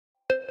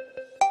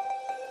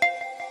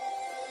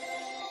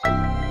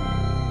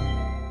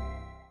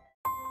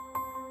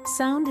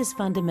Sound is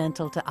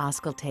fundamental to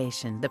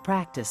auscultation, the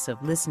practice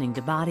of listening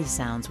to body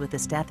sounds with a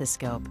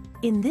stethoscope.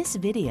 In this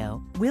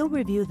video, we'll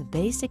review the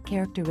basic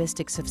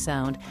characteristics of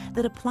sound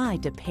that apply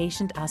to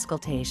patient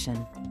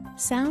auscultation.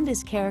 Sound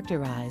is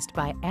characterized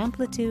by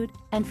amplitude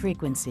and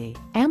frequency.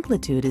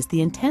 Amplitude is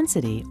the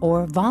intensity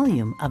or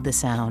volume of the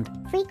sound.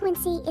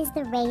 Frequency is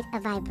the rate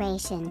of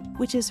vibration,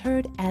 which is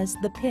heard as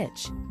the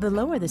pitch. The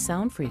lower the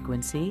sound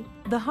frequency,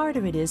 the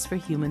harder it is for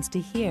humans to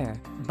hear.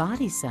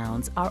 Body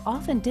sounds are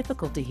often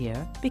difficult to hear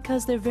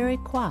because they're very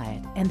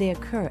quiet and they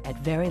occur at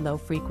very low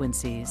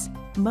frequencies.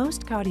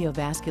 Most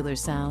cardiovascular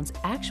sounds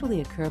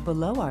actually occur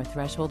below our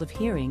threshold of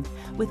hearing,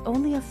 with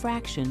only a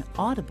fraction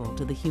audible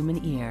to the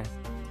human ear.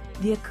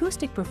 The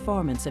acoustic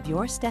performance of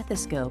your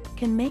stethoscope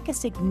can make a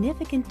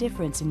significant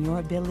difference in your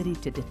ability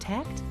to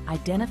detect,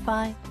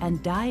 identify,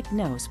 and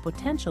diagnose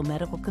potential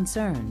medical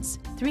concerns.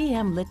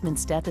 3M Littmann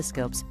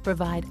stethoscopes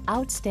provide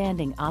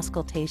outstanding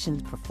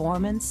auscultation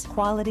performance,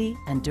 quality,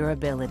 and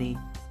durability.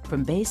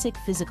 From basic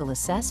physical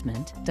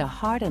assessment to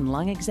heart and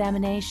lung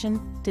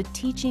examination to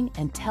teaching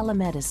and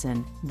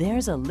telemedicine,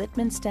 there's a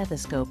Littmann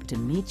stethoscope to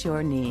meet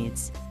your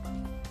needs.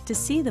 To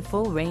see the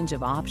full range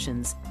of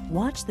options,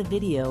 watch the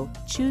video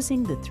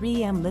choosing the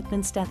 3M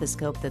Littmann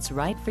stethoscope that's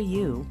right for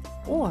you,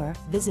 or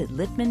visit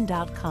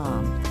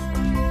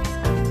littmann.com.